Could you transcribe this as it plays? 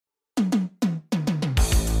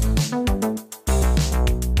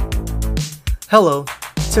Hello,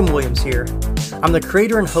 Tim Williams here. I'm the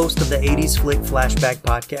creator and host of the 80s Flick Flashback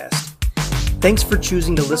Podcast. Thanks for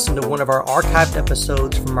choosing to listen to one of our archived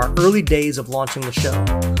episodes from our early days of launching the show.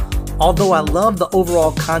 Although I love the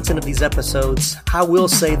overall content of these episodes, I will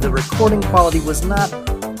say the recording quality was not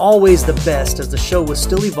always the best as the show was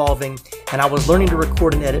still evolving and I was learning to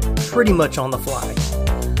record and edit pretty much on the fly.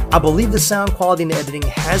 I believe the sound quality and editing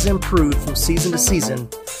has improved from season to season,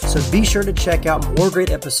 so be sure to check out more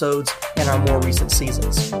great episodes in our more recent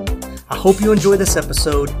seasons. I hope you enjoy this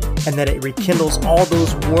episode and that it rekindles all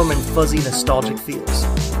those warm and fuzzy nostalgic feels.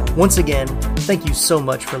 Once again, thank you so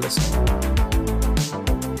much for listening.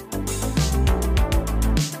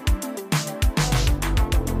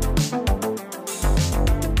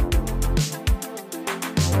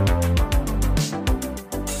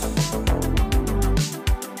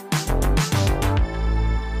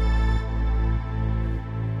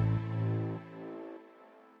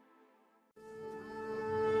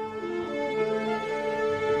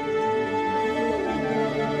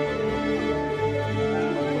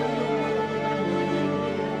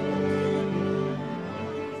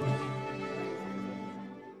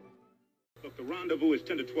 The rendezvous is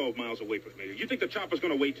 10 to 12 miles away from here. You think the chopper's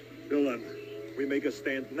gonna wait? Dylan, we make a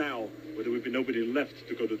stand now, or there will be nobody left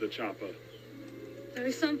to go to the chopper. There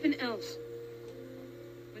is something else.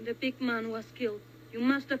 When the big man was killed, you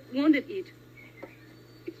must have wanted it.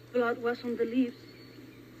 Its blood was on the leaves.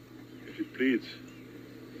 If it bleeds,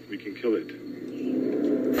 we can kill it.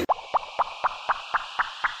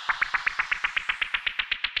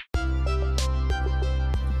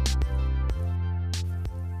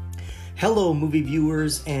 Hello, movie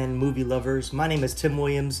viewers and movie lovers. My name is Tim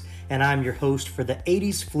Williams, and I'm your host for the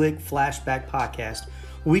 80s Flick Flashback Podcast,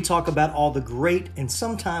 where we talk about all the great and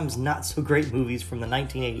sometimes not so great movies from the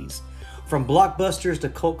 1980s. From blockbusters to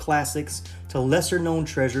cult classics to lesser-known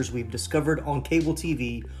treasures we've discovered on cable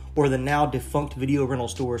TV or the now defunct video rental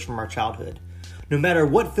stores from our childhood. No matter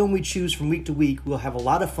what film we choose from week to week, we'll have a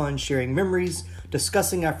lot of fun sharing memories,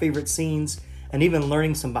 discussing our favorite scenes, and even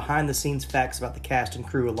learning some behind-the-scenes facts about the cast and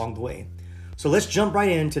crew along the way. So let's jump right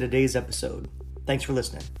into today's episode. Thanks for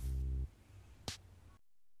listening.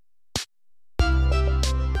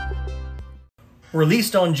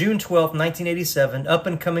 Released on June 12, 1987,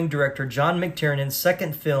 up-and-coming director John McTiernan's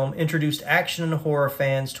second film introduced action and horror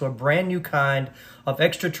fans to a brand new kind of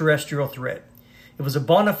extraterrestrial threat. It was a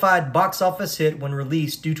bona fide box office hit when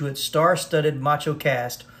released due to its star-studded macho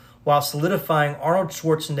cast, while solidifying Arnold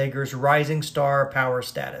Schwarzenegger's rising star power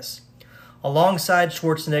status. Alongside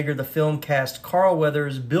Schwarzenegger, the film cast Carl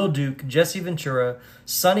Weathers, Bill Duke, Jesse Ventura,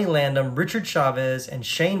 Sonny Landham, Richard Chavez, and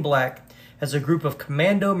Shane Black as a group of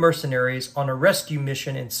commando mercenaries on a rescue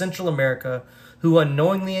mission in Central America who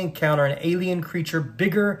unknowingly encounter an alien creature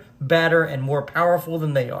bigger, badder, and more powerful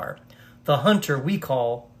than they are. The hunter we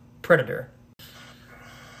call Predator.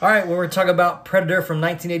 All right, well, we're talking about Predator from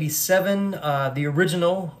 1987, the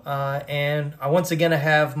original, and I once again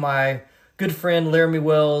have my good friend Laramie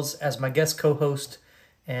Wells as my guest co-host,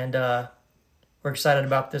 and we're excited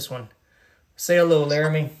about this one. Say hello,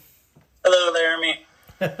 Laramie. Hello, Laramie.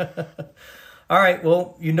 All right,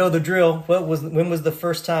 well, you know the drill. When was the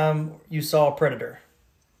first time you saw Predator?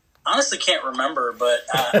 Honestly, can't remember, but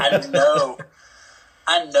I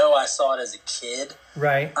know I saw it as a kid.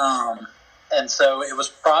 Right. And so it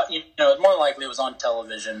was more than likely it was on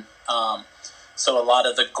television. So a lot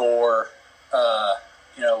of the gore,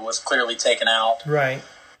 was clearly taken out. Right.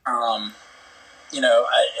 But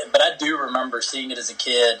I do remember seeing it as a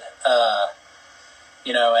kid,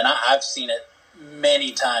 and I've seen it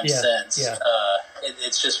many times since. Yeah.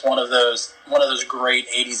 It's just one of those great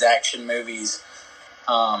 80s action movies.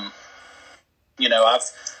 I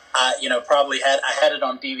had it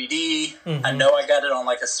on DVD. Mm-hmm. I know I got it on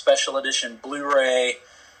like a special edition Blu-ray.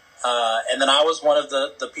 And then I was one of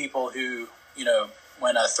the people who,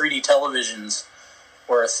 when 3D televisions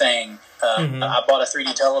were a thing, I bought a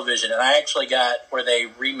 3D television, and I actually got where they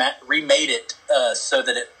remade it so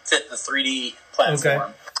that it fit the 3D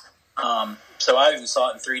platform. Okay. So I even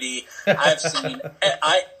saw it in 3D.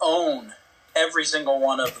 I own every single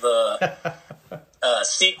one of the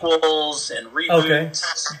sequels and reboots, okay.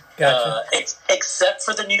 Gotcha. Except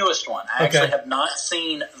for the newest one. I actually have not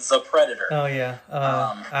seen The Predator. Oh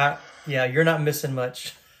yeah, you're not missing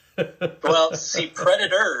much. Well, see,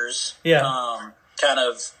 Predators, kind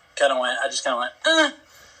of went. I just kind of went,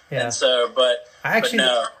 Yeah. And so, I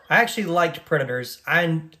actually liked Predators.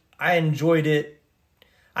 I enjoyed it.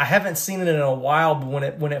 I haven't seen it in a while,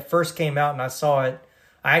 but when it first came out and I saw it,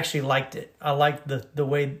 I actually liked it. I liked the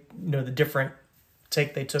way the different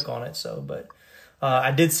take they took on it. So, but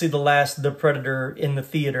I did see The Predator in the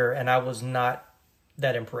theater, and I was not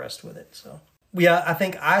that impressed with it. So yeah, I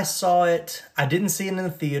think I saw it. I didn't see it in the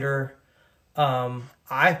theater.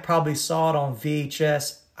 I probably saw it on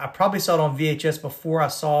VHS. I probably saw it on VHS before I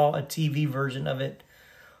saw a TV version of it.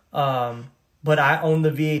 But I owned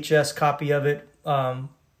the VHS copy of it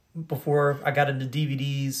before I got into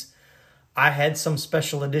DVDs. I had some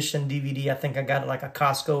special edition DVD. I think I got it like a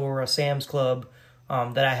Costco or a Sam's Club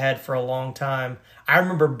that I had for a long time. I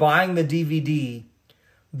remember buying the DVD,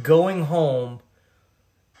 going home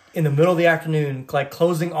in the middle of the afternoon, like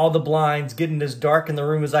closing all the blinds, getting as dark in the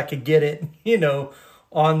room as I could get it,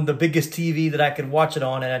 on the biggest TV that I could watch it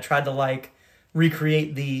on. And I tried to like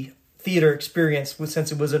recreate the theater experience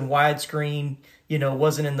since it was in widescreen,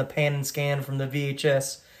 wasn't in the pan and scan from the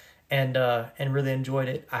VHS, and really enjoyed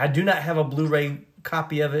it. I do not have a Blu-ray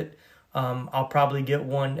copy of it. I'll probably get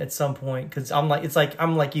one at some point because I'm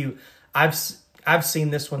like you. I've seen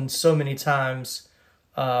this one so many times.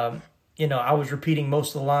 I was repeating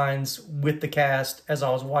most of the lines with the cast as I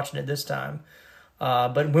was watching it this time.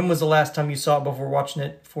 But when was the last time you saw it before watching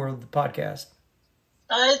it for the podcast?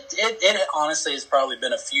 It honestly has probably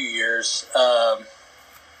been a few years.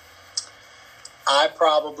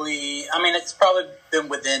 It's probably been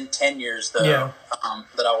within 10 years though. Yeah.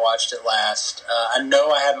 That I watched it last. I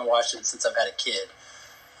know I haven't watched it since I've had a kid.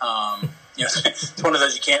 It's one of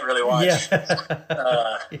those you can't really watch.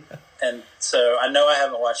 Yeah. And so I know I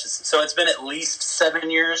haven't watched it. So it's been at least 7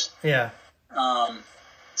 years. Yeah.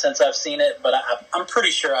 Since I've seen it, but I'm pretty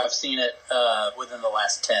sure I've seen it within the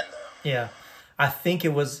last 10 though. Yeah. I think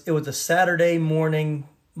it was a Saturday morning.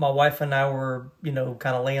 My wife and I were, kind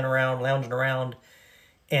of lounging around,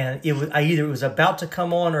 and it was about to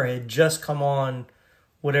come on or had just come on,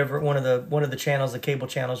 whatever, one of the channels, the cable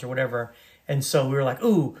channels or whatever. And so we were like,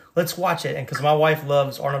 "Ooh, let's watch it." And because my wife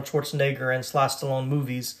loves Arnold Schwarzenegger and Sly Stallone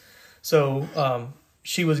movies, so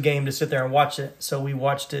she was game to sit there and watch it. So we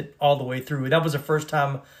watched it all the way through. That was the first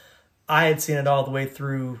time I had seen it all the way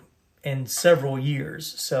through in several years.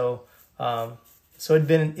 So it'd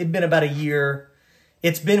been about a year.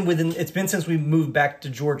 It's been since we moved back to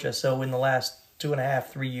Georgia. So in the last 2.5,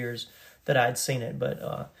 3 years that I'd seen it,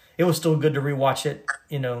 but it was still good to rewatch it,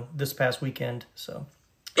 this past weekend. So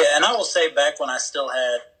yeah, and I will say back when I still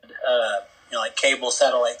had like cable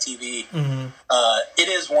satellite TV, mm-hmm.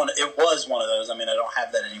 It was one of those. I mean, I don't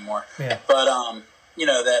have that anymore. Yeah. But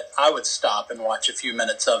that I would stop and watch a few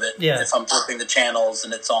minutes of it if I'm flipping the channels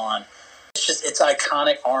and it's on. It's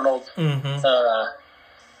iconic Arnold. Mm-hmm.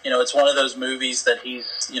 It's one of those movies that he's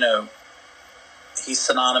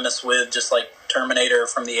synonymous with, just like Terminator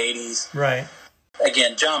from the 80s. Right.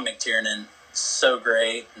 Again, John McTiernan, so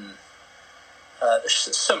great, and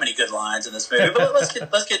there's so many good lines in this movie. But let's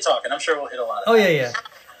get talking. I'm sure we'll hit a lot of that. Yeah.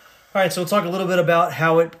 All right, so we'll talk a little bit about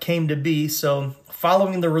how it came to be. So,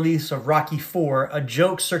 following the release of Rocky IV, a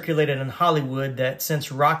joke circulated in Hollywood that since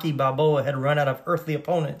Rocky Balboa had run out of earthly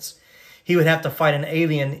opponents, he would have to fight an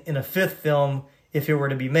alien in a fifth film if it were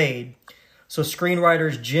to be made. So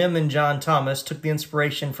screenwriters Jim and John Thomas took the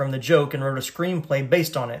inspiration from the joke and wrote a screenplay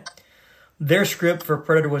based on it. Their script for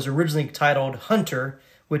Predator was originally titled Hunter,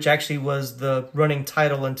 which actually was the running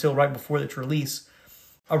title until right before its release,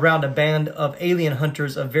 around a band of alien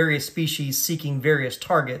hunters of various species seeking various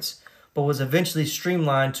targets, but was eventually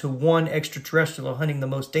streamlined to one extraterrestrial hunting the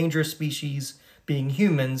most dangerous species, being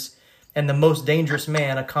humans, and the most dangerous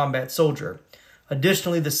man, a combat soldier.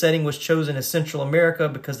 Additionally, the setting was chosen as Central America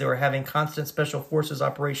because they were having constant special forces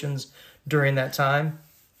operations during that time.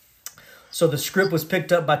 So the script was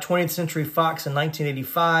picked up by 20th Century Fox in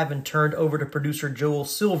 1985 and turned over to producer Joel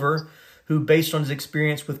Silver, who, based on his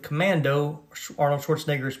experience with Commando, Arnold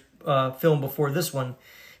Schwarzenegger's film before this one,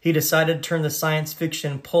 he decided to turn the science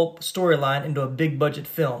fiction pulp storyline into a big-budget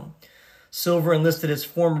film. Silver enlisted his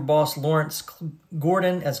former boss Lawrence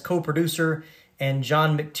Gordon as co-producer, and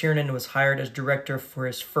John McTiernan was hired as director for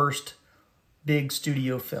his first big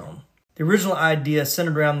studio film. The original idea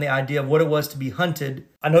centered around the idea of what it was to be hunted.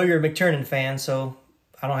 I know you're a McTiernan fan, so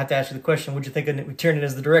I don't have to ask you the question. What do you think of McTiernan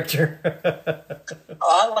as the director?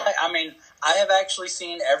 I have actually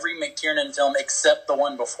seen every McTiernan film except the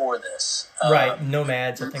one before this. Right,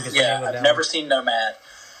 Nomads, I think is the name of that. I've never seen Nomad.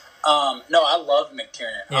 No, I love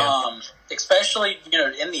McTiernan. Yeah. Especially,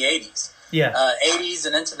 in the 80s. Yeah. 80s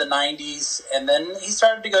and into the 90s, and then he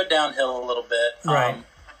started to go downhill a little bit. Right.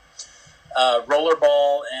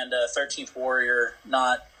 Rollerball and 13th Warrior,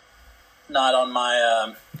 not on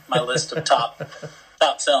my my list of top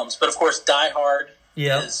films. But of course, Die Hard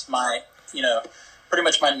is my pretty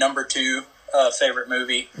much my number 2 favorite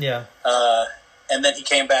movie. Yeah. And then he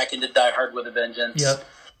came back and did Die Hard with a Vengeance. Yep.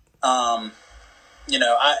 you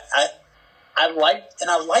know, I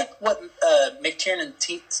like what McTiernan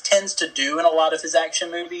tends to do in a lot of his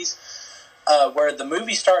action movies, where the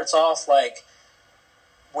movie starts off like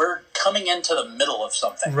we're coming into the middle of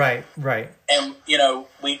something, right, and you know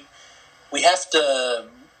we have to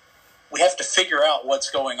figure out what's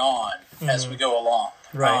going on as we go along.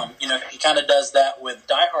 Right. You know, he kind of does that with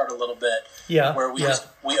Die Hard a little bit, where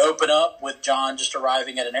we open up with John just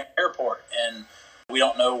arriving at an airport and we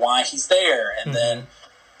don't know why he's there, and then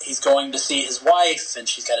he's going to see his wife, and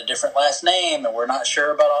she's got a different last name, and we're not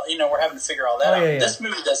sure about all. You know, we're having to figure all that out. Yeah. This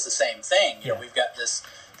movie does the same thing. You know, we've got this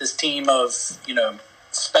team of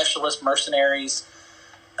specialist mercenaries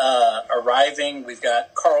arriving. We've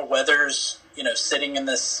got Carl Weathers, sitting in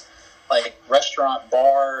this like restaurant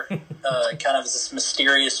bar, kind of as this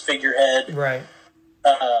mysterious figurehead, right?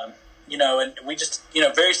 And we just,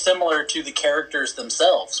 very similar to the characters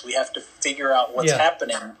themselves. We have to figure out what's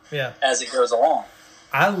happening as it goes along.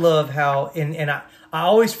 I love how, and I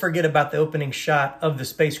always forget about the opening shot of the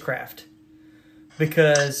spacecraft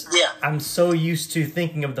because I'm so used to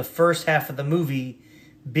thinking of the first half of the movie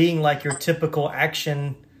being like your typical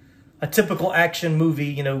action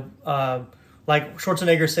movie, like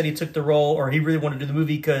Schwarzenegger said he took the role, or he really wanted to do the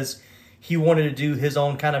movie because he wanted to do his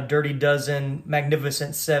own kind of Dirty Dozen,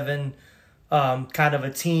 Magnificent Seven, kind of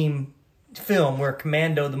a team film, where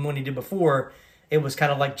Commando, the one he did before, it was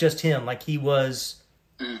kind of like just him, like he was,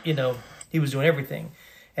 he was doing everything.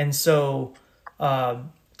 And so to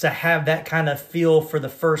have that kind of feel for the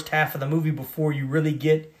first half of the movie before you really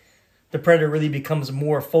get, the Predator really becomes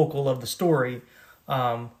more focal of the story,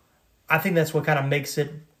 I think that's what kind of makes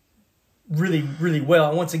it really, really well.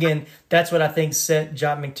 And once again, that's what I think set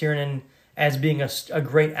John McTiernan as being a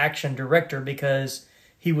great action director, because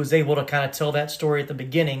he was able to kind of tell that story at the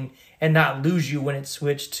beginning and not lose you when it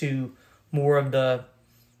switched to more of the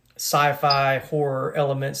sci-fi horror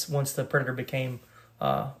elements once the Predator became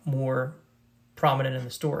more prominent in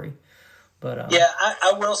the story. But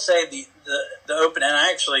I will say the open, and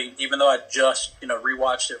I actually, even though I just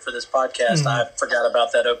rewatched it for this podcast, I forgot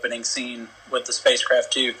about that opening scene with the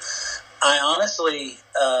spacecraft too. I honestly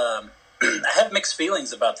I have mixed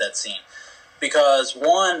feelings about that scene, because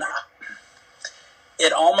one,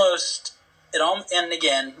 and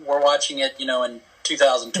again, we're watching it, in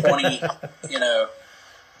 2020,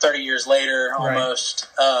 30 years later almost,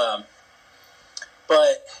 right.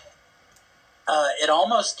 But it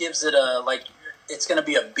almost gives it it's going to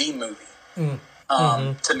be a B movie to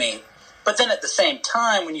me. But then at the same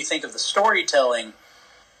time, when you think of the storytelling,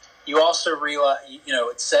 you also realize,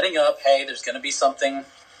 it's setting up, hey, there's going to be something,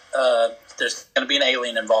 there's going to be an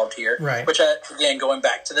alien involved here, right. Which, again, going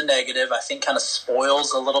back to the negative, I think kind of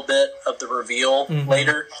spoils a little bit of the reveal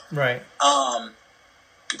later. Right.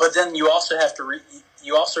 But then you also have to,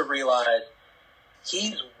 you also realize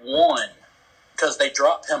he's won because they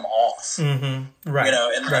drop him off. Right.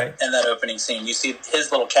 In that opening scene, you see his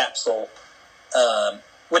little capsule,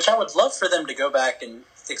 which I would love for them to go back and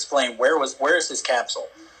explain where is his capsule.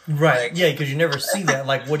 Right. Because you never see that.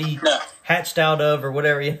 Like what he hatched out of or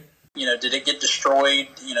whatever. Did it get destroyed?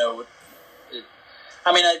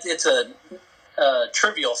 It's a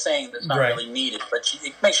trivial thing that's not really needed, but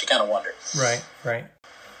it makes you kind of wonder. Right.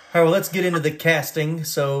 All right, well, let's get into the casting.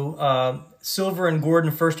 So, Silver and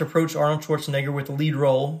Gordon first approached Arnold Schwarzenegger with the lead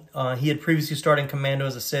role. He had previously starred in Commando,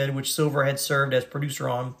 as I said, which Silver had served as producer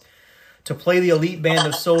on. To play the elite band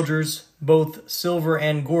of soldiers, both Silver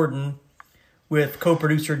and Gordon, with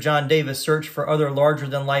co-producer John Davis, searched for other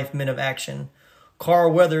larger-than-life men of action.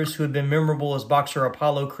 Carl Weathers, who had been memorable as boxer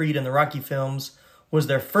Apollo Creed in the Rocky films, was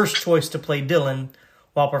their first choice to play Dylan,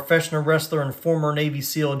 while professional wrestler and former Navy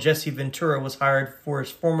SEAL Jesse Ventura was hired for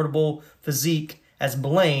his formidable physique as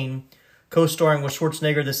Blaine, co-starring with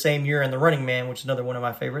Schwarzenegger the same year in The Running Man, which is another one of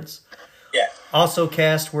my favorites. Yeah. Also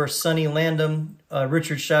cast were Sonny Landham,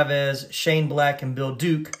 Richard Chavez, Shane Black, and Bill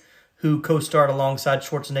Duke, who co-starred alongside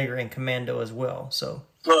Schwarzenegger in Commando as well. So,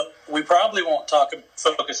 look, we probably won't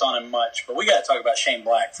focus on him much, but we got to talk about Shane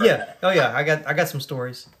Black for a minute. Oh yeah, I got some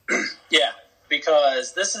stories. Yeah,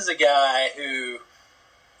 because this is a guy who,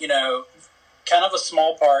 kind of a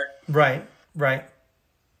small part. Right.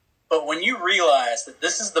 But when you realize that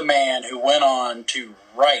this is the man who went on to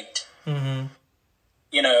write, he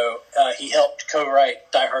helped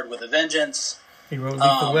co-write Die Hard with a Vengeance. He wrote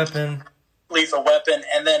Lethal Weapon,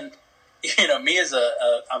 and then, me as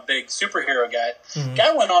a big superhero guy,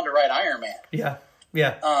 guy went on to write Iron Man. Yeah.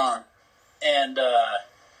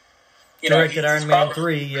 Directed Iron Man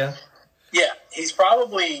 3, Yeah, he's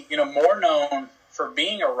probably, more known for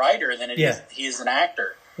being a writer than he is an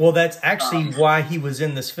actor. Well, that's actually why he was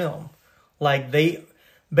in this film. Like, they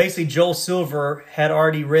basically Joel Silver had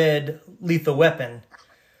already read Lethal Weapon,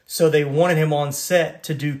 so they wanted him on set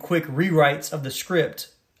to do quick rewrites of the script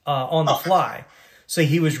on the fly. So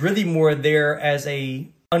he was really more there as a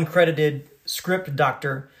uncredited script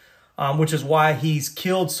doctor, which is why he's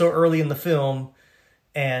killed so early in the film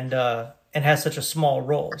and has such a small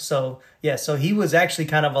role. So yeah, so he was actually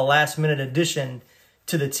kind of a last minute addition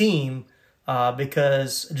to the team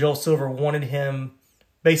because Joel Silver wanted him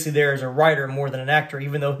basically there as a writer more than an actor,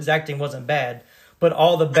 even though his acting wasn't bad. But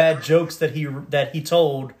all the bad jokes that he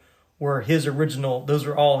told were his original. Those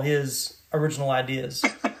were all his original ideas.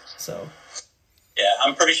 So. Yeah,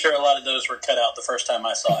 I'm pretty sure a lot of those were cut out the first time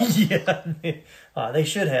I saw it. Yeah, they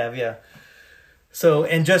should have. Yeah. So,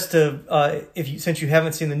 and just to since you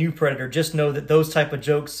haven't seen the new Predator, just know that those type of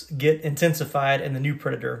jokes get intensified in the new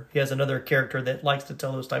Predator. He has another character that likes to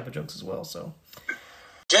tell those type of jokes as well. So,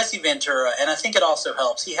 Jesse Ventura, and I think it also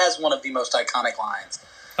helps. He has one of the most iconic lines.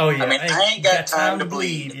 Oh yeah, I mean, I ain't got time to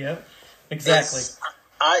bleed. Yep, exactly.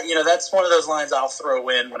 That's one of those lines I'll throw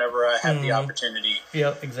in whenever I have the opportunity.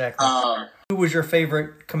 Yep, exactly. Who was your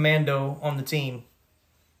favorite commando on the team?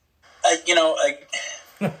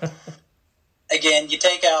 Again, you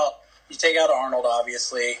take out Arnold,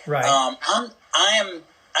 obviously. Right. I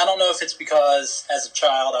don't know if it's because as a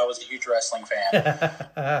child I was a huge wrestling fan.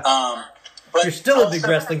 But you're still a big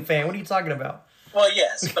wrestling fan. What are you talking about? Well,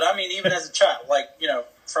 yes, but I mean, even as a child,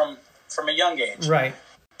 from a young age, right?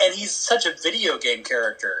 And he's such a video game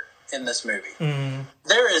character in this movie. Mm.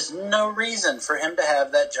 There is no reason for him to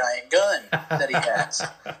have that giant gun that he has.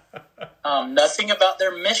 Nothing about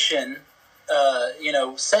their mission,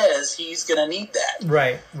 says he's going to need that.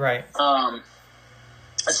 Right.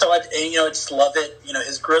 So I just love it.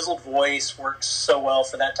 His grizzled voice works so well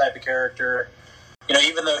for that type of character.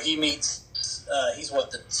 Even though he meets, he's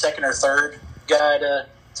the second or third guy to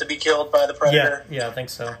be killed by the Predator. Yeah, I think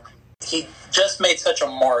so. He just made such a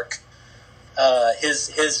mark.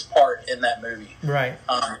 His part in that movie. Right.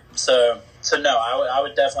 So no, I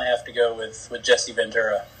would definitely have to go with Jesse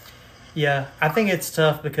Ventura. Yeah, I think it's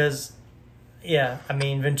tough because,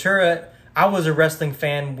 Ventura. I was a wrestling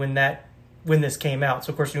fan when this came out.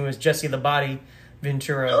 So of course it was Jesse the Body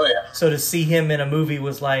Ventura. Oh yeah. So to see him in a movie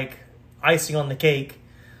was like icing on the cake.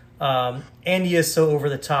 And he is so over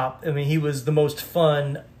the top. I mean, he was the most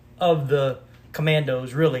fun of the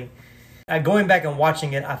commandos, really. Going back and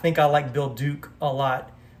watching it, I think I like Bill Duke a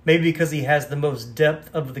lot. Maybe because he has the most depth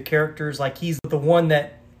of the characters. Like, he's the one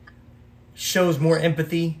that shows more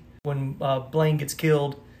empathy when Blaine gets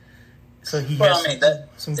killed. So he has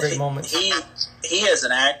some great moments. He as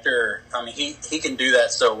an actor, he can do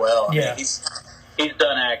that so well. He's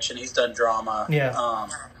done action, he's done drama. Yeah.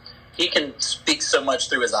 He can speak so much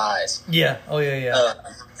through his eyes. Yeah. Oh, yeah.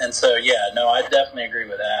 And so, I definitely agree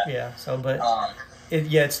with that. Yeah. So, but...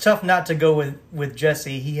 it's tough not to go with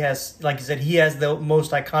Jesse. He has, like you said, he has the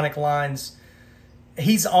most iconic lines.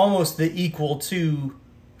 He's almost the equal to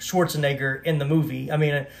Schwarzenegger in the movie. I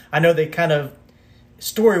mean, I know they kind of,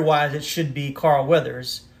 story-wise, it should be Carl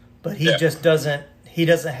Weathers, but he just doesn't. He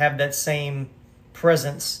doesn't have that same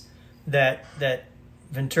presence that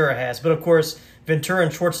Ventura has. But of course, Ventura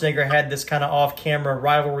and Schwarzenegger had this kind of off-camera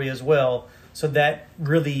rivalry as well. So that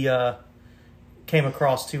really. Came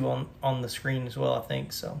across too on the screen as well, I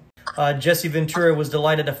think. So Jesse Ventura was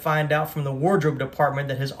delighted to find out from the wardrobe department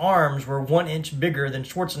that his arms were 1 inch bigger than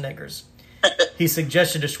Schwarzenegger's. He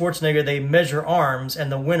suggested to Schwarzenegger they measure arms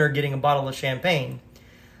and the winner getting a bottle of champagne.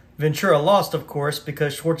 Ventura lost, of course,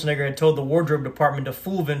 because Schwarzenegger had told the wardrobe department to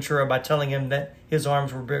fool Ventura by telling him that his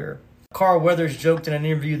arms were bigger. Carl Weathers joked in an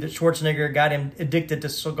interview that Schwarzenegger got him addicted to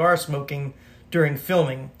cigar smoking during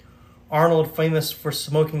filming. Arnold, famous for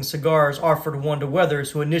smoking cigars, offered one to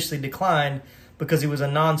Weathers, who initially declined because he was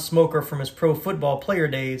a non-smoker from his pro football player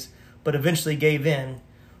days, but eventually gave in.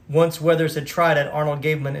 Once Weathers had tried it, Arnold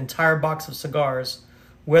gave him an entire box of cigars.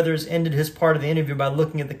 Weathers ended his part of the interview by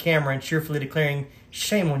looking at the camera and cheerfully declaring,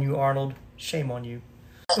 "Shame on you, Arnold. Shame on you."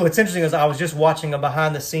 What's interesting is I was just watching a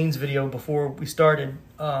behind-the-scenes video before we started,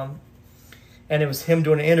 and it was him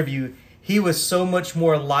doing an interview. He was so much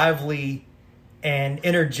more lively and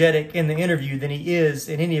energetic in the interview than he is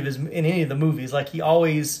in any of the movies. Like, he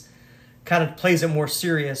always kind of plays it more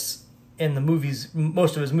serious in the movies,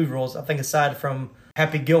 most of his movie roles. I think aside from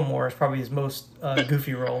Happy Gilmore is probably his most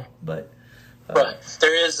goofy role. But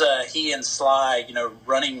there is he and Sly,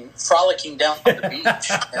 frolicking down the beach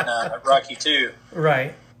in Rocky 2,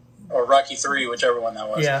 right, or Rocky 3, whichever one that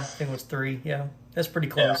was. Yeah, I think it was 3. Yeah, that's pretty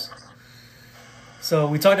close. Yeah. So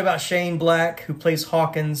we talked about Shane Black, who plays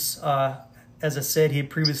Hawkins. As I said, he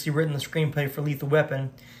had previously written the screenplay for Lethal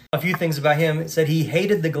Weapon. A few things about him. It said he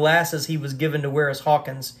hated the glasses he was given to wear as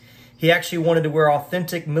Hawkins. He actually wanted to wear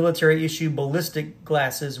authentic military-issue ballistic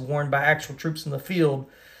glasses worn by actual troops in the field,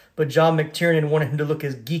 but John McTiernan wanted him to look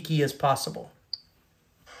as geeky as possible.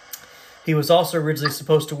 He was also originally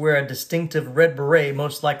supposed to wear a distinctive red beret,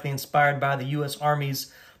 most likely inspired by the U.S.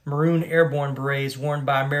 Army's maroon airborne berets worn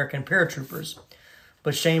by American paratroopers.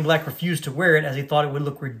 But Shane Black refused to wear it as he thought it would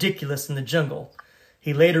look ridiculous in the jungle.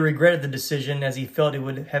 He later regretted the decision as he felt it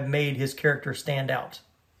would have made his character stand out.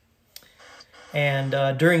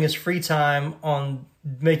 And during his free time on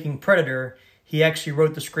making Predator, he actually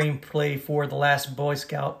wrote the screenplay for The Last Boy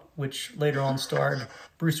Scout, which later on starred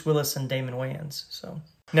Bruce Willis and Damon Wayans. So,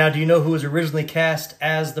 now, do you know who was originally cast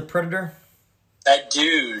as the Predator? I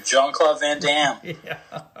do. Jean-Claude Van Damme. Yeah.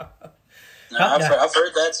 No, I've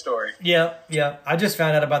heard that story. Yeah. I just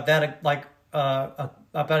found out about that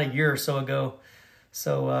about a year or so ago.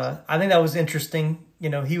 So I think that was interesting. You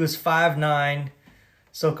know, he was 5'9",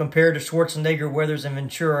 so compared to Schwarzenegger, Weathers, and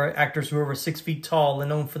Ventura, actors who were over 6 feet tall and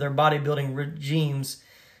known for their bodybuilding regimes,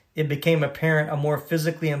 it became apparent a more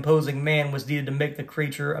physically imposing man was needed to make the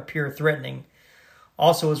creature appear threatening.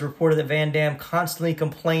 Also, it was reported that Van Damme constantly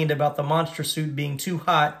complained about the monster suit being too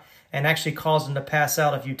hot and actually caused him to pass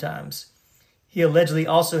out a few times. He allegedly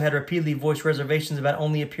also had repeatedly voiced reservations about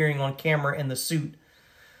only appearing on camera in the suit.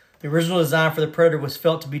 The original design for the Predator was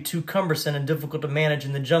felt to be too cumbersome and difficult to manage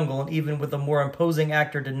in the jungle, and even with a more imposing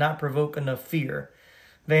actor did not provoke enough fear.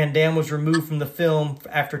 Van Damme was removed from the film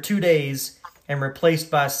after 2 days and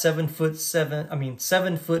replaced by 7 foot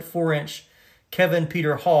 4 inch Kevin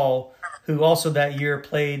Peter Hall, who also that year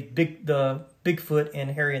played the Bigfoot in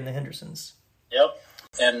Harry and the Hendersons. Yep,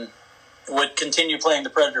 and would continue playing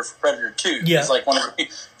the Predator for Predator 2. Yeah. It's like one of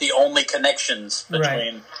the only connections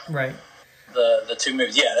between right. the two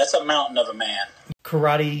movies. Yeah, that's a mountain of a man.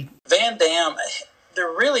 Karate. Van Damme, there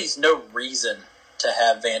really is no reason to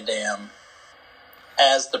have Van Damme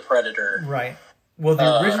as the Predator. Right. Well,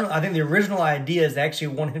 I think the original idea is they actually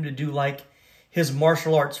want him to do like his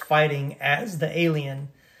martial arts fighting as the alien.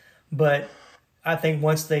 But I think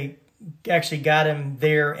once they actually got him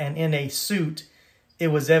there and in a suit, it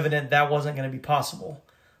was evident that wasn't going to be possible.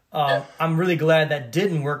 Yeah. I'm really glad that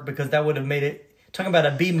didn't work because that would have made it, talking about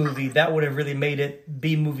a B movie, that would have really made it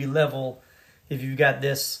B movie level if you got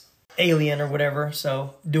this alien or whatever.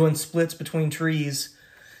 So doing splits between trees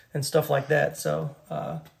and stuff like that. So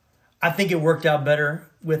I think it worked out better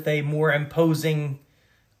with a more imposing,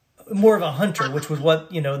 more of a hunter, which was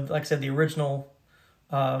what, like I said, the original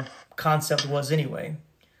concept was anyway.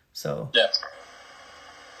 So yeah,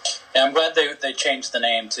 I'm glad they changed the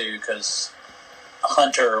name too, because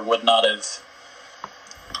Hunter would not have.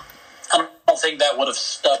 I don't think that would have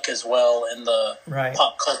stuck as well in the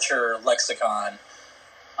pop culture lexicon.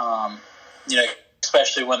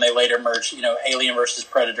 Especially when they later merged, Alien versus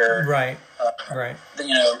Predator. Right.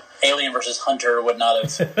 Alien versus Hunter would not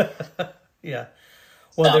have. Yeah.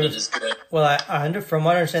 Sounded as good. Well, from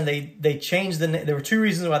what I understand, they changed the name. There were 2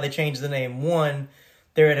 reasons why they changed the name. One,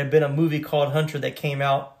 there had been a movie called Hunter that came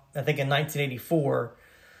out, I think, in 1984.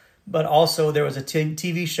 But also there was a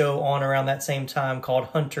TV show on around that same time called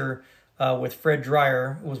Hunter with Fred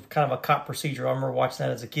Dreyer. It was kind of a cop procedure. I remember watching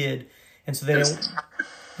that as a kid. And so they didn't...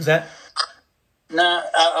 Was that... No,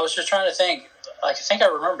 I was just trying to think. I think I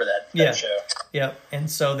remember that show. Yeah,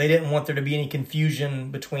 and so they didn't want there to be any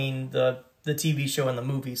confusion between the TV show and the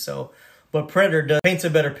movie. So, but Predator paints a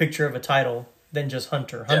better picture of a title than just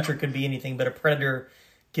Hunter. Hunter could be anything, but a Predator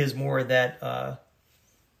gives more of that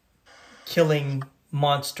killing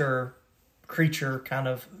monster creature kind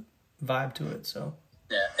of vibe to it. So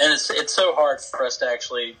yeah, and it's so hard for us to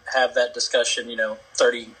actually have that discussion,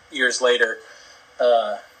 30 years later,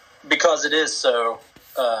 because it is so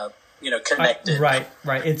connected. Right.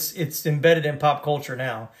 It's embedded in pop culture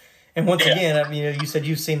now. And once again, you said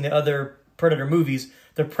you've seen the other Predator movies.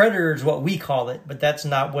 The Predator is what we call it, but that's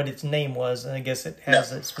not what its name was, and I guess it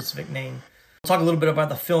has a specific name. We'll talk a little bit about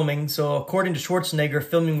the filming. So according to Schwarzenegger,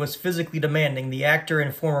 filming was physically demanding. The actor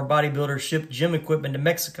and former bodybuilder shipped gym equipment to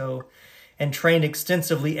Mexico and trained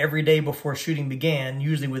extensively every day before shooting began,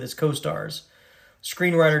 usually with his co-stars.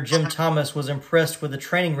 Screenwriter Jim Thomas was impressed with the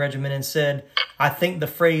training regimen and said, "I think the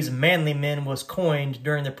phrase manly men was coined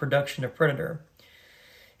during the production of Predator."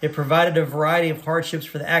 It provided a variety of hardships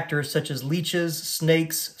for the actors, such as leeches,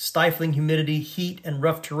 snakes, stifling humidity, heat, and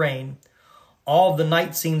rough terrain. All of the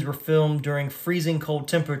night scenes were filmed during freezing cold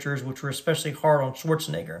temperatures, which were especially hard on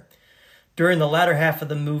Schwarzenegger. During the latter half of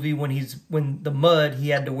the movie, when the mud he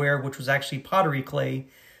had to wear, which was actually pottery clay,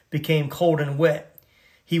 became cold and wet,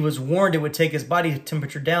 he was warned it would take his body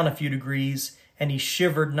temperature down a few degrees, and he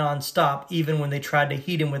shivered nonstop even when they tried to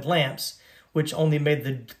heat him with lamps, which only made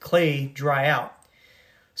the clay dry out.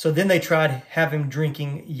 So then they tried having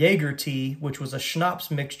drinking Jaeger tea, which was a schnapps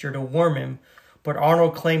mixture, to warm him, but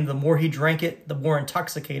Arnold claimed the more he drank it, the more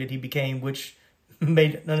intoxicated he became, which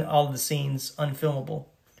made all of the scenes unfilmable.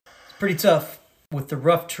 It's pretty tough. With the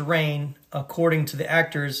rough terrain, according to the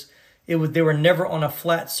actors, they were never on a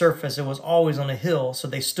flat surface. It was always on a hill. So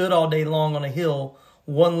they stood all day long on a hill,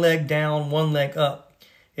 one leg down, one leg up.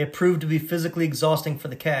 It proved to be physically exhausting for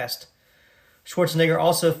the cast. Schwarzenegger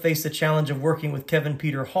also faced the challenge of working with Kevin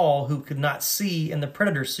Peter Hall, who could not see in the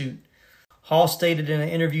Predator suit. Hall stated in an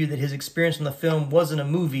interview that his experience on the film wasn't a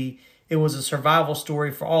movie, it was a survival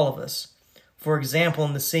story for all of us. For example,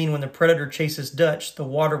 in the scene when the Predator chases Dutch, the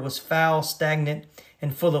water was foul, stagnant,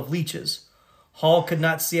 and full of leeches. Hall could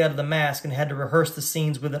not see out of the mask and had to rehearse the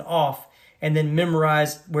scenes with it off and then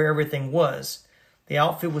memorize where everything was. The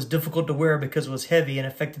outfit was difficult to wear because it was heavy and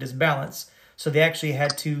affected his balance, so they actually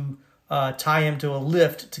had to tie him to a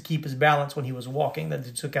lift to keep his balance when he was walking that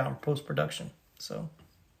they took out in post-production.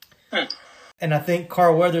 And I think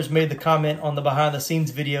Carl Weathers made the comment on the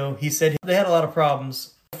behind-the-scenes video. He said they had a lot of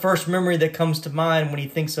problems. The first memory that comes to mind when he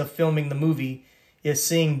thinks of filming the movie is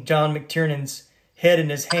seeing John McTiernan's head in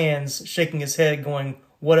his hands, shaking his head, going,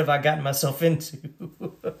 "What have I gotten myself into?"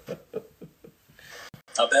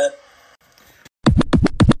 I bet.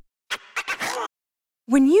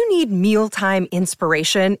 When you need mealtime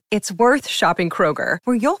inspiration, it's worth shopping Kroger,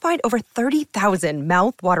 where you'll find over 30,000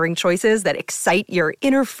 mouth-watering choices that excite your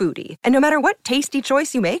inner foodie. And no matter what tasty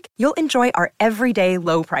choice you make, you'll enjoy our everyday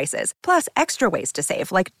low prices, plus extra ways to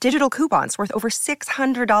save, like digital coupons worth over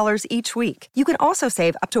 $600 each week. You can also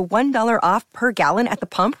save up to $1 off per gallon at the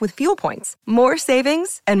pump with fuel points. More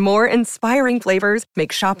savings and more inspiring flavors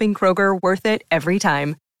make shopping Kroger worth it every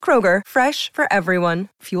time. Kroger, fresh for everyone.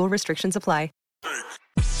 Fuel restrictions apply.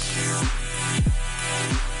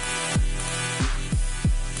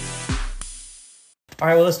 All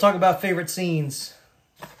right, well, let's talk about favorite scenes.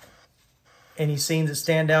 Any scenes that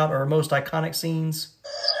stand out or most iconic scenes?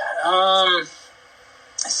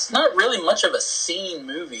 It's not really much of a scene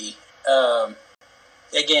movie.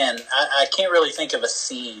 Again, I can't really think of a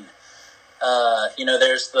scene.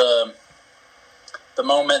 There's the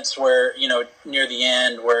moments where, near the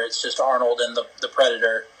end where it's just Arnold and the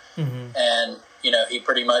Predator. Mm-hmm. And, he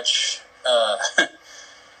pretty much,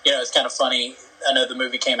 it's kind of funny. I know the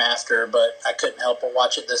movie came after, but I couldn't help but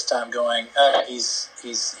watch it this time going, he's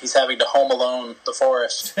having to home alone the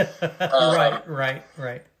forest. Right.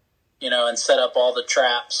 And set up all the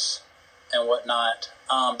traps and whatnot.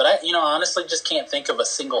 But I honestly just can't think of a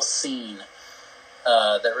single scene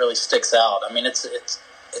that really sticks out. I mean, it's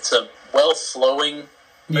a well-flowing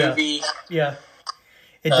movie. Yeah.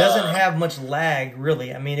 It doesn't have much lag,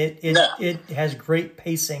 really. I mean, it has great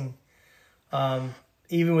pacing.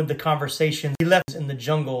 Even with the conversation he left in the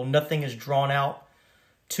jungle, nothing is drawn out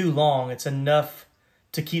too long. It's enough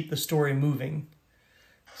to keep the story moving.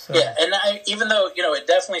 So. Yeah, and even though, it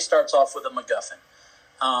definitely starts off with a MacGuffin.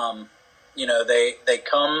 They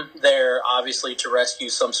come there, obviously, to rescue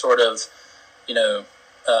some sort of, dignitary,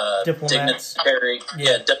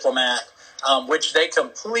 diplomat, which they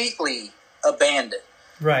completely abandon.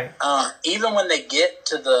 Right. Even when they get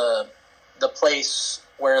to the place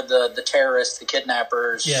where the terrorists, the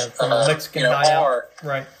kidnappers, Mexican are.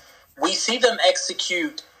 Right. We see them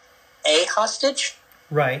execute a hostage.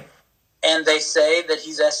 Right. And they say that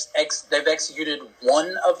they've executed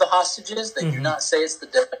one of the hostages. They do not say it's the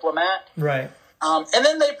diplomat. Right. And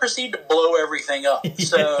then they proceed to blow everything up.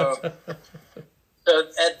 So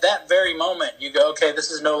at that very moment, you go, okay,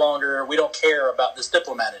 this is no longer, we don't care about this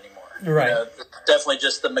diplomat anymore. Right. Definitely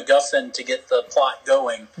just the MacGuffin to get the plot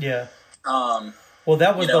going. Yeah. Well,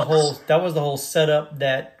 that was the whole setup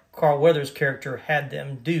that Carl Weathers' character had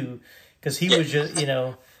them do, because he was just,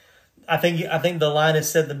 I think the line is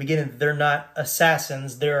said at the beginning that they're not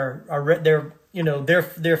assassins, they're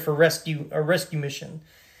for a rescue mission,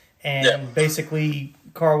 and basically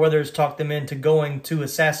Carl Weathers talked them into going to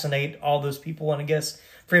assassinate all those people, and I guess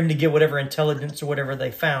for him to get whatever intelligence or whatever they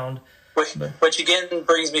found. Which again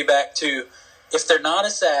brings me back to, if they're not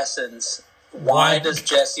assassins, why does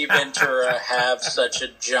Jesse Ventura have such a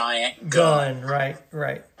giant gun? Right.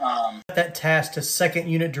 That task to second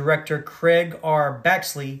unit director Craig R.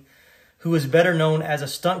 Baxley, who is better known as a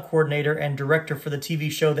stunt coordinator and director for the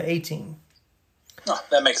TV show The A-Team. Oh,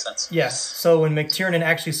 that makes sense. Yes. So when McTiernan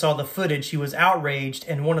actually saw the footage, he was outraged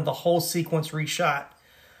and wanted the whole sequence reshot.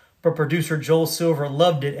 But producer Joel Silver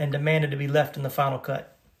loved it and demanded to be left in the final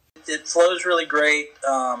cut. It flows really great.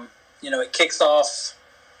 It kicks off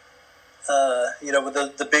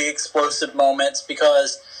with the big explosive moments,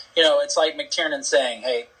 because, it's like McTiernan saying,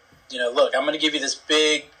 hey, look, I'm going to give you this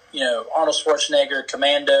big, Arnold Schwarzenegger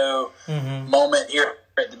commando moment here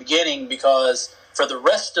at the beginning, because for the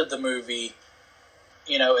rest of the movie,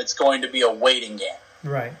 it's going to be a waiting game.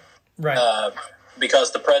 Right.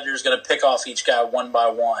 Because the Predator's going to pick off each guy one by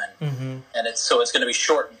one, and it's going to be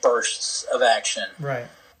short bursts of action. Right.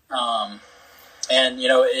 And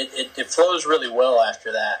it flows really well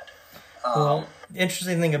after that. Well, the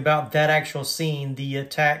interesting thing about that actual scene, the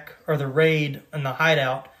attack or the raid in the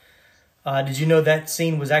hideout, did you know that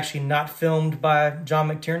scene was actually not filmed by John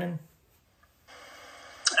McTiernan?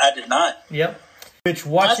 I did not. Yep. I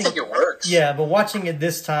think it works. Yeah, but watching it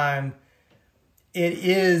this time, it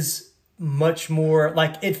is much more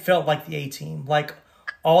like, it felt like the A-Team. Like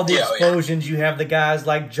all the explosions, you have the guys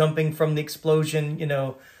like jumping from the explosion,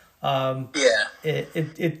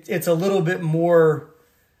 it's a little bit more,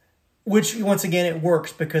 which once again it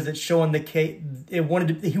works because it's showing he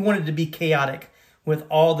wanted to be chaotic with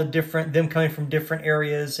all the different, them coming from different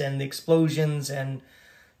areas and the explosions, and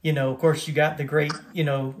of course you got the great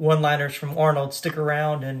one-liners from Arnold, stick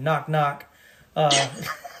around and knock knock. Yeah,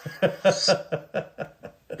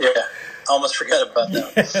 I almost forgot about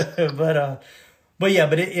that.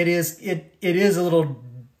 But it is a little,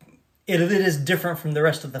 it is different from the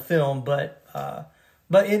rest of the film, but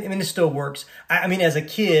it still works. I mean, as a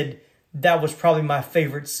kid, that was probably my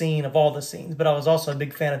favorite scene of all the scenes, but I was also a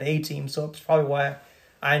big fan of the A-Team, so it's probably why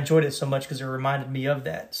I enjoyed it so much, because it reminded me of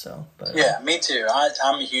that. So, yeah, me too.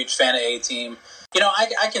 I'm a huge fan of A-Team.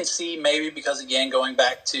 I can see maybe because, again, going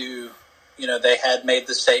back to, they had made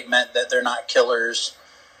the statement that they're not killers,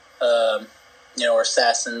 or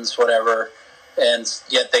assassins, whatever, and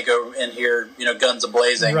yet they go in here, guns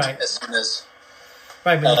a-blazing as soon as...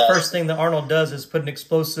 Right, I mean, the first thing that Arnold does is put an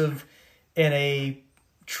explosive in a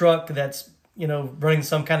truck that's, running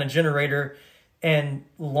some kind of generator, and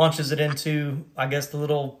launches it into, I guess, the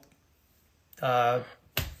little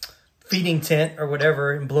feeding tent or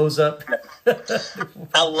whatever, and blows up.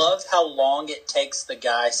 I love how long it takes the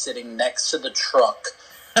guy sitting next to the truck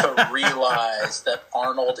to realize that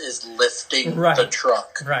Arnold is lifting the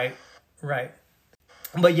truck. Right.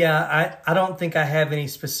 But yeah, I don't think I have any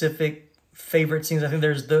specific favorite scenes. I think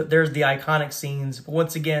there's the iconic scenes, but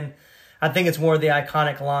once again, I think it's more of the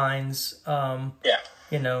iconic lines. I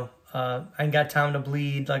ain't got time to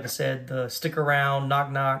bleed. Like I said, the stick around,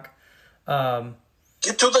 knock knock.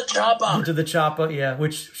 Get to the chopper. Get to the chopper. Yeah,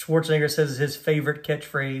 which Schwarzenegger says is his favorite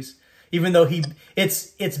catchphrase. Even though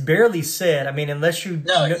it's barely said. I mean, unless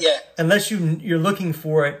you're looking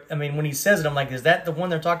for it. I mean, when he says it, I'm like, is that the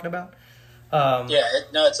one they're talking about?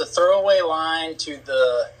 It's a throwaway line to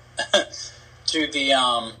the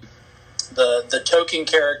the token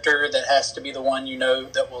character that has to be the one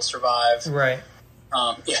that will survive. Right.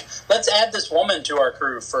 Let's add this woman to our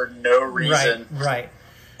crew for no reason. Right.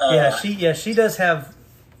 She does have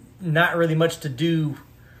not really much to do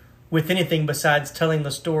with anything besides telling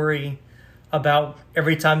the story about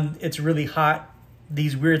every time it's really hot,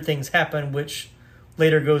 these weird things happen, which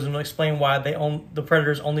later goes and will explain why the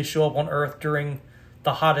Predators only show up on Earth during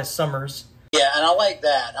the hottest summers. Yeah, and I like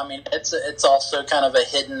that. I mean, it's also kind of a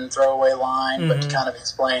hidden throwaway line, but to kind of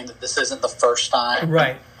explain that this isn't the first time.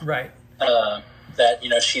 Right. That,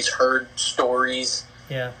 she's heard stories.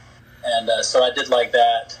 Yeah. And so I did like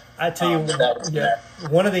that. I tell you,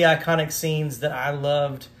 one of the iconic scenes that I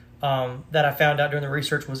loved that I found out during the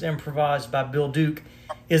research was improvised by Bill Duke,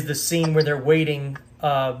 is the scene where they're waiting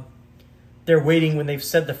when they've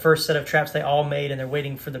set the first set of traps they all made, and they're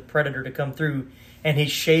waiting for the Predator to come through, and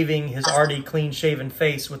he's shaving his already clean-shaven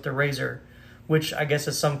face with the razor, which I guess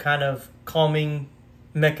is some kind of calming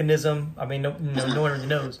mechanism. I mean, no one really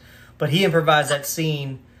knows. But he improvised that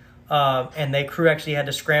scene, and the crew actually had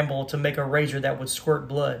to scramble to make a razor that would squirt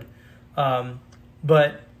blood.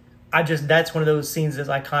 But that's one of those scenes that's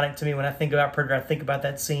iconic to me. When I think about Predator, I think about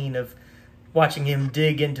that scene of watching him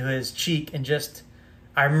dig into his cheek, and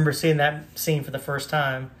I remember seeing that scene for the first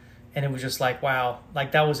time, and it was just like, wow,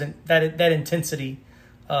 like that was that intensity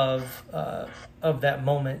of that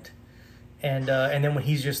moment, and then when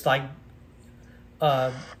he's just like,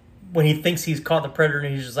 when he thinks he's caught the Predator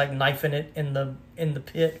and he's just like knifing it in the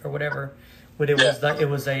pit or whatever, but it was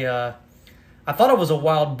I thought it was a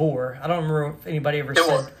wild boar. I don't remember if anybody ever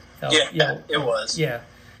said. It was. Yeah,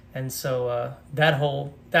 and so that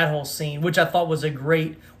whole scene, which I thought was a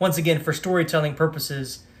great, once again for storytelling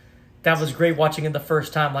purposes, that was great watching it the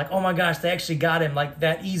first time. Like, oh my gosh, they actually got him like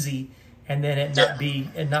that easy, and then it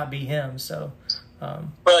not be him. So.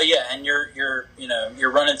 Well, yeah, and you're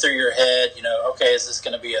running through your head. Okay, is this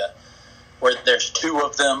going to be where there's two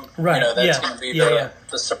of them. Right. You know, that's going to be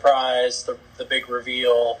the surprise, the big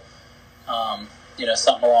reveal. You know,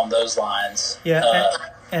 something along those lines. Yeah,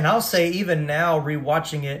 and I'll say even now,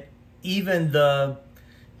 rewatching it, even the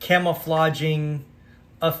camouflaging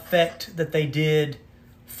effect that they did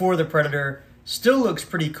for the Predator still looks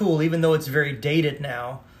pretty cool, even though it's very dated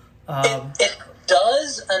now. It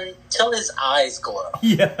does until his eyes glow.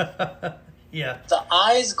 Yeah, yeah. The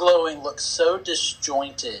eyes glowing looks so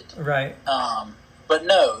disjointed. Right. But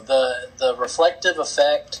no, the reflective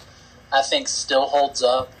effect, I think, still holds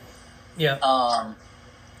up. Yeah.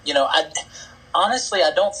 You know, honestly,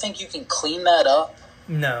 I don't think you can clean that up.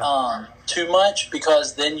 No. Too much,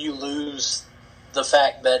 because then you lose the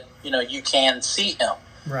fact that, you know, you can see him.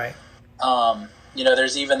 Right. You know,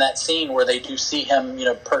 there's even that scene where they do see him, you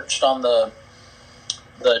know, perched on the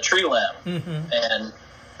tree limb. Mm-hmm. And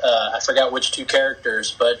I forgot which two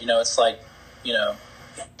characters, but, you know, it's like, you know,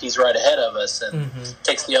 he's right ahead of us, and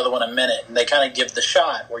takes the other one a minute, and they kind of give the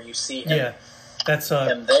shot where you see him. Yeah. That's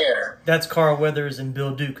him there. That's Carl Weathers and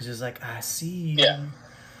Bill Duke, because he's like, I see you. Yeah.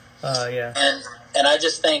 Yeah. And I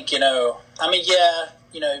just think, you know, I mean, yeah,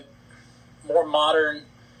 you know, more modern,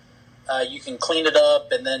 you can clean it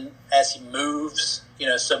up, and then as he moves, you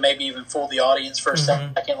know, so maybe even fool the audience for a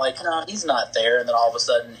second, like, no, he's not there, and then all of a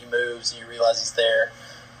sudden he moves and you realize he's there.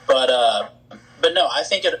 But no, I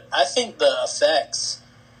think the effects,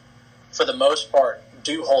 for the most part,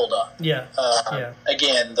 do hold up. Yeah.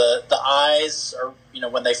 Again, the eyes are, you know,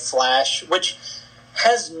 when they flash, which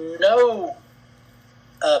has no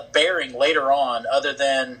bearing later on, other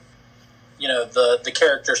than, you know, the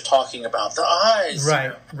characters talking about the eyes.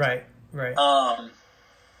 Right.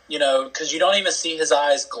 You know, because you don't even see his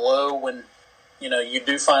eyes glow when, you know, you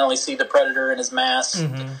do finally see the Predator in his mask.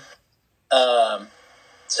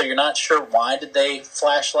 So you're not sure why did they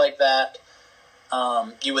flash like that.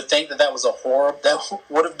 You would think that was that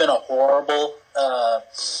would have been a horrible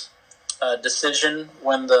decision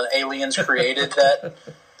when the aliens created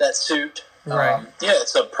that suit. Right. Yeah,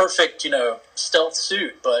 it's a perfect, you know, stealth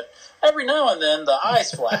suit, but every now and then the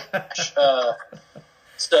eyes flash.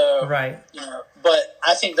 So, right. You know, but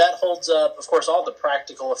I think that holds up. Of course, all the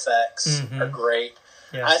practical effects are great.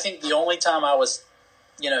 Yeah. I think the only time I was,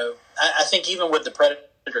 you know, I think even with the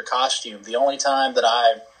Predator costume, the only time that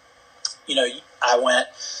I went,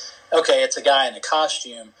 okay, it's a guy in a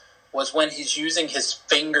costume, was when he's using his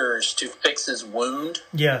fingers to fix his wound.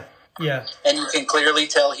 Yeah. Yeah. And you can clearly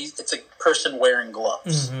tell it's a person wearing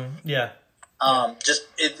gloves. Yeah.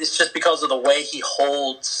 It's just because of the way he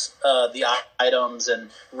holds the items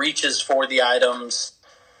and reaches for the items.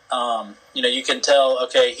 You know, you can tell,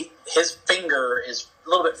 okay, his finger is a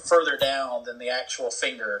little bit further down than the actual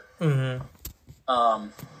finger.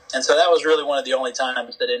 And so that was really one of the only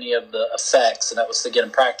times that any of the effects, and that was, again, a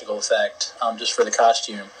practical effect, just for the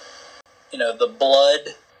costume. You know, the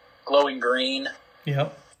blood glowing green.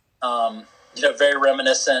 Yep. You know, very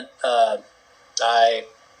reminiscent. I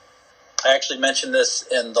actually mentioned this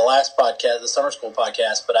in the last podcast, the Summer School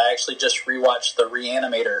podcast, but I actually just rewatched the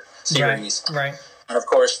Reanimator series. Right. And of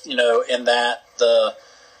course, you know, in that the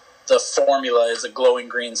formula is a glowing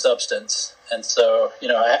green substance. And so, you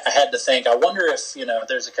know, I had to think, I wonder if, you know,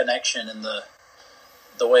 there's a connection in the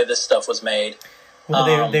way this stuff was made.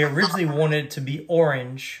 Well, they originally wanted it to be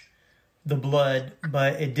orange, the blood,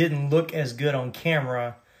 but it didn't look as good on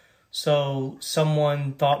camera. So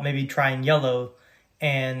someone thought maybe trying yellow,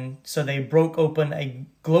 and so they broke open a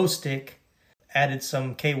glow stick, added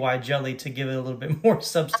some KY jelly to give it a little bit more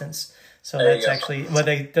substance. So that's actually what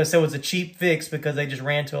they said was a cheap fix, because they just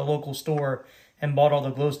ran to a local store and bought all the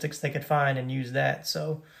glow sticks they could find and used that.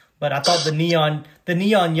 So, but I thought the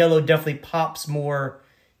neon yellow definitely pops more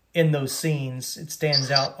in those scenes. It stands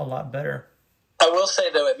out a lot better. I will say,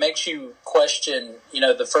 though, it makes you question, you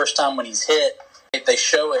know, the first time when he's hit, they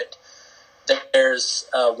show it, there's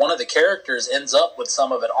one of the characters ends up with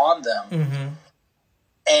some of it on them.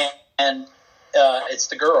 And it's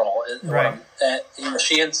the girl. Right. You know,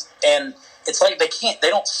 she ends, and it's like they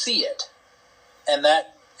don't see it.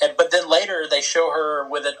 But then later they show her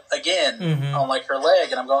with it again on like her leg,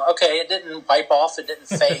 and I'm going, okay, it didn't wipe off, it didn't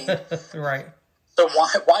fade. Right. So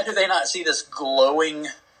why do they not see this glowing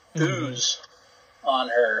ooze on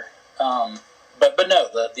her? But no,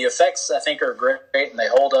 the effects I think are great, and they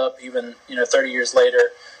hold up even, you know, 30 years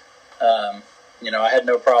later. You know, I had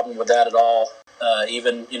no problem with that at all.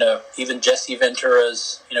 Even Jesse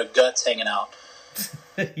Ventura's, you know, guts hanging out.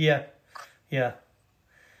 Yeah.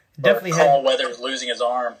 Definitely Carl Weathers losing his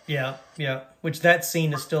arm. Yeah. Which that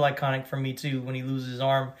scene is still iconic for me too, when he loses his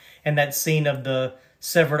arm, and that scene of the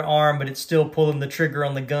severed arm, but it's still pulling the trigger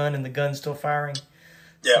on the gun and the gun's still firing.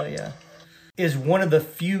 Yeah. So, yeah. is one of the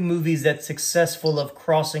few movies that's successful of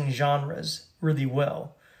crossing genres really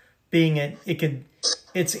well. Being it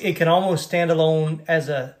can almost stand alone as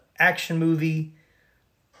a action movie,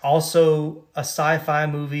 also a sci-fi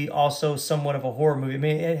movie, also somewhat of a horror movie. I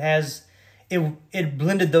mean, it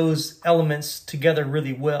blended those elements together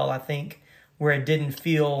really well, I think, where it didn't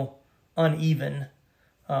feel uneven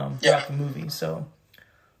throughout the movie. So,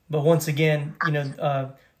 but once again, kind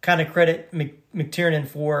of credit McTiernan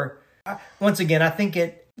for, once again, I think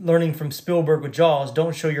learning from Spielberg with Jaws,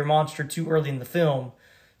 don't show your monster too early in the film.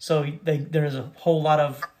 So there's a whole lot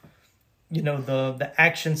of, the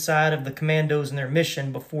action side of the commandos and their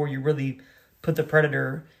mission before you really put the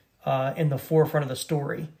Predator in the forefront of the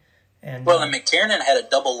story. And McTiernan had a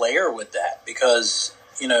double layer with that because,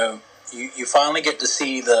 you finally get to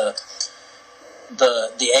see the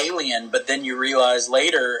alien, but then you realize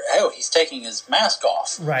later, he's taking his mask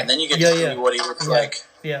off. Right. And then you get to see what he looks like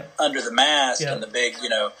under the mask and the big,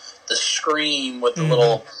 the scream with the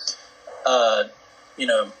little,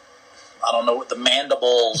 I don't know what the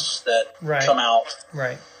mandibles that come out.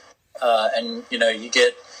 Right. And, you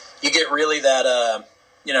get really that,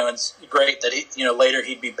 it's great that later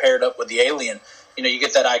he'd be paired up with the alien. You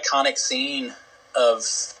get that iconic scene of,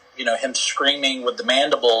 him screaming with the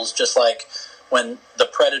mandibles, just like when the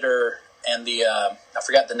Predator and the, I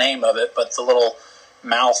forgot the name of it, but the little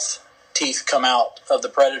mouth teeth come out of the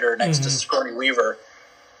Predator next to Sigourney Weaver.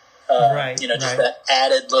 Just that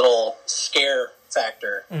added little scare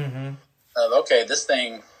factor of, okay, this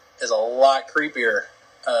thing is a lot creepier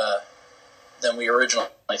than we originally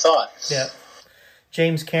thought. Yeah.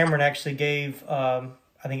 James Cameron actually gave, I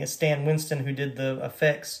think it's Stan Winston who did the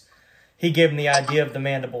effects. He gave him the idea of the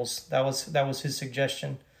mandibles. That was his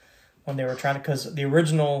suggestion when they were trying to, because the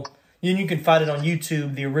original, you can find it on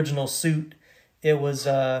YouTube, the original suit, it was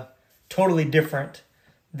totally different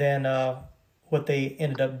than what they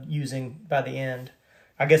ended up using by the end.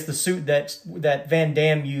 I guess the suit that Van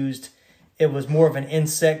Damme used, it was more of an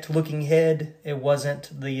insect-looking head. It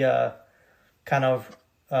wasn't the kind of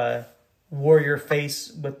warrior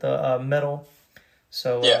face with the metal.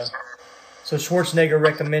 So so Schwarzenegger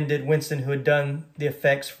recommended Winston, who had done the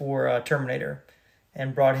effects for Terminator,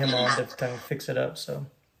 and brought him on to kind of fix it up. So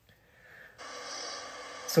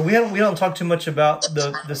we don't talk too much about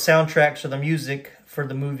the soundtracks or the music for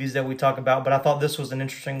the movies that we talk about, but I thought this was an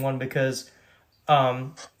interesting one because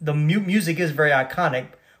the music is very iconic,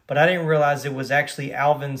 but I didn't realize it was actually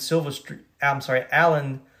Alan Silvestri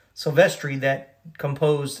that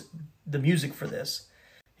composed the music for this.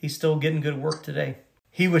 He's still getting good work today.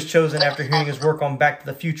 He was chosen after hearing his work on Back to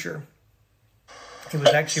the Future. He was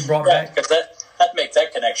actually brought back. Because that makes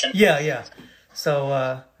that connection. Yeah. So,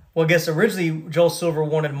 I guess originally Joel Silver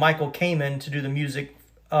wanted Michael Kamen to do the music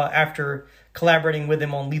after collaborating with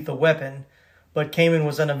him on Lethal Weapon, but Kamen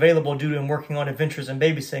was unavailable due to him working on Adventures in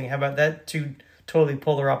Babysitting. How about that? Two totally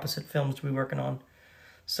polar opposite films to be working on.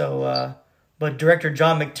 So, but director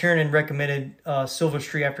John McTiernan recommended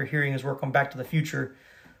Silvestri after hearing his work on Back to the Future.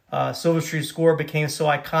 Silvestri's score became so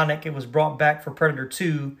iconic it was brought back for Predator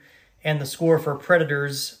 2, and the score for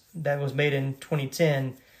Predators that was made in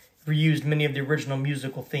 2010 reused many of the original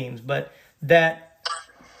musical themes. But that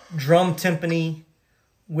drum timpani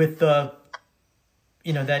with the,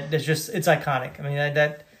 that's just, it's iconic. I mean,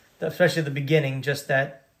 that especially at the beginning, just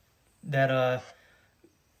that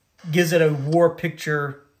gives it a war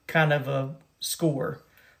picture kind of a score.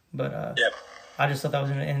 But I just thought that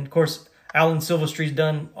was, and of course, Alan Silvestri's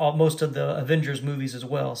done most of the Avengers movies as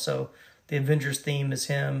well, so the Avengers theme is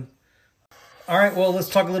him. All right, well, let's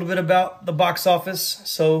talk a little bit about the box office.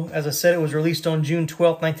 So, as I said, it was released on June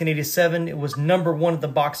 12th, 1987. It was number one at the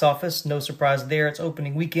box office. No surprise there. Its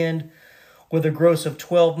opening weekend with a gross of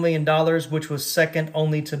 $12 million, which was second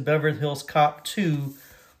only to Beverly Hills Cop 2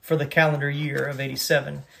 for the calendar year of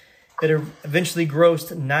 87. It eventually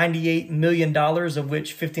grossed $98 million, of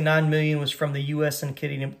which $59 million was from the U.S. and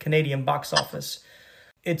Canadian box office.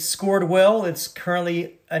 It scored well. It's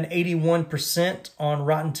currently an 81% on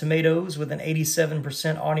Rotten Tomatoes with an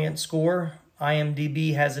 87% audience score.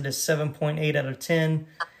 IMDb has it as 7.8 out of 10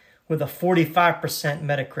 with a 45%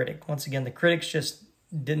 Metacritic. Once again, the critics just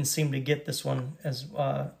didn't seem to get this one as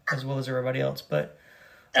well as everybody else. But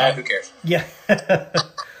who cares? Yeah.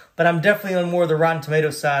 But I'm definitely on more of the Rotten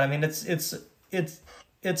Tomatoes side. I mean,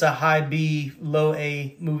 it's a high B, low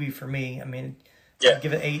A movie for me. I mean, I'd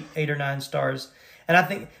give it 8 or 9 stars. And I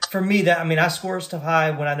think for me I score stuff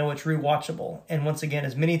high when I know it's rewatchable. And once again,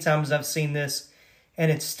 as many times as I've seen this, and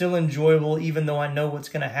it's still enjoyable even though I know what's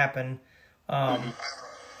going to happen. I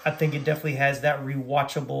think it definitely has that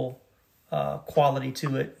rewatchable quality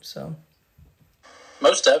to it. So.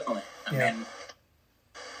 most definitely. I mean,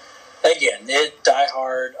 again, Die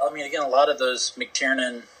Hard. I mean, again, a lot of those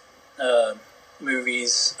McTiernan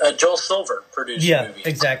movies. Joel Silver produced movies.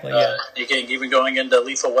 Exactly. Again, even going into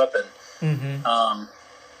Lethal Weapon. Mm-hmm.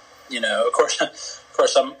 You know, of course,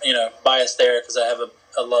 I'm biased there because I have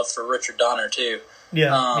a love for Richard Donner too.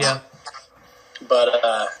 Yeah. But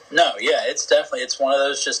no, it's one of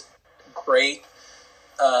those just great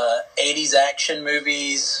 80s action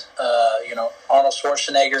movies. Arnold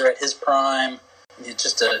Schwarzenegger at his prime. It's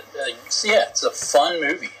just it's a fun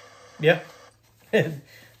movie. Yeah,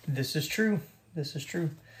 this is true.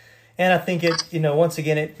 And I think it, once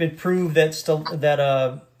again, it proved that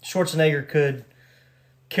Schwarzenegger could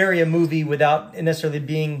carry a movie without necessarily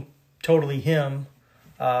being totally him.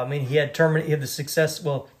 I mean, he had the success.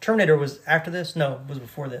 Well, Terminator was after this. No, it was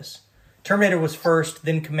before this. Terminator was first,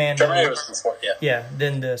 then Commando. Terminator was before, yeah. Yeah,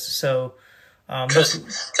 then this. So,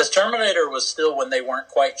 because Terminator was still when they weren't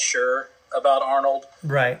quite sure about Arnold,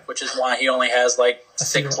 right? Which is why he only has like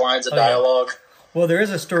 6 lines of dialogue. Yeah. Well, there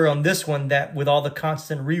is a story on this one that with all the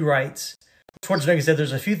constant rewrites, Schwarzenegger said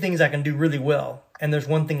there's a few things I can do really well, and there's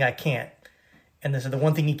one thing I can't. And they said the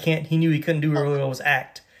one thing he knew he couldn't do really well was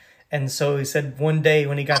act. And so he said one day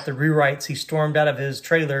when he got the rewrites, he stormed out of his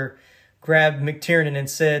trailer, grabbed McTiernan and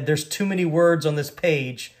said, "There's too many words on this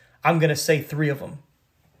page. I'm going to say 3 of them."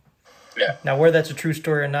 Yeah. Now, whether that's a true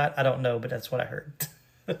story or not, I don't know, but that's what I heard.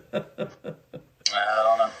 I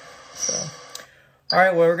don't know. So, all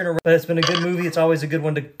right, well, it's been a good movie. It's always a good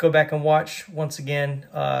one to go back and watch once again.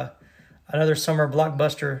 Another summer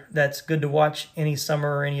blockbuster that's good to watch any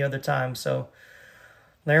summer or any other time. So,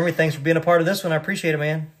 Laramie, thanks for being a part of this one. I appreciate it,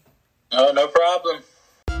 man. Oh, no problem.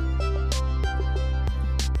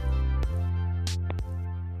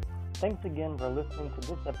 Thanks again for listening to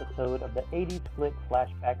this episode of the 80s Flick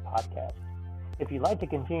Flashback Podcast. If you'd like to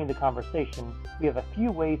continue the conversation, we have a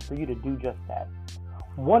few ways for you to do just that.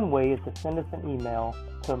 One way is to send us an email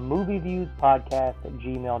to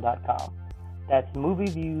movieviewspodcast@gmail.com. That's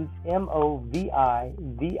movieviews,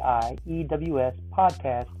 MOVIVIEWS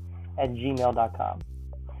podcast@gmail.com.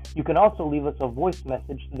 You can also leave us a voice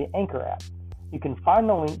message through the Anchor app. You can find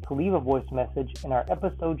the link to leave a voice message in our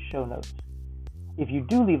episode show notes. If you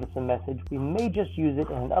do leave us a message, we may just use it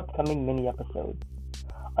in an upcoming mini episode.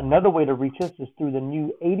 Another way to reach us is through the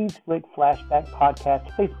new 80s Flick Flashback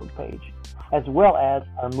Podcast Facebook page, as well as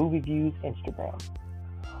our Movie Views Instagram.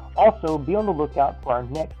 Also, be on the lookout for our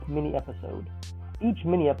next mini episode. Each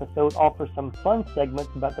mini episode offers some fun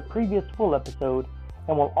segments about the previous full episode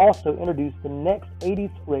and will also introduce the next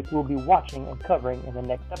 80s flick we'll be watching and covering in the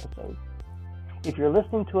next episode. If you're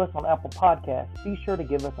listening to us on Apple Podcasts, be sure to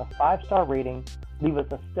give us a 5-star rating, leave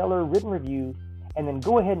us a stellar written review, and then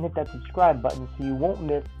go ahead and hit that subscribe button so you won't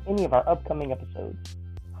miss any of our upcoming episodes.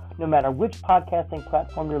 No matter which podcasting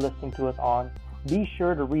platform you're listening to us on, be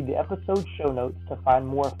sure to read the episode show notes to find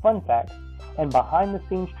more fun facts and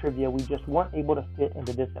behind-the-scenes trivia we just weren't able to fit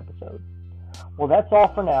into this episode. Well, that's all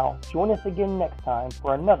for now. Join us again next time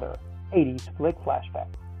for another 80s Flick Flashback.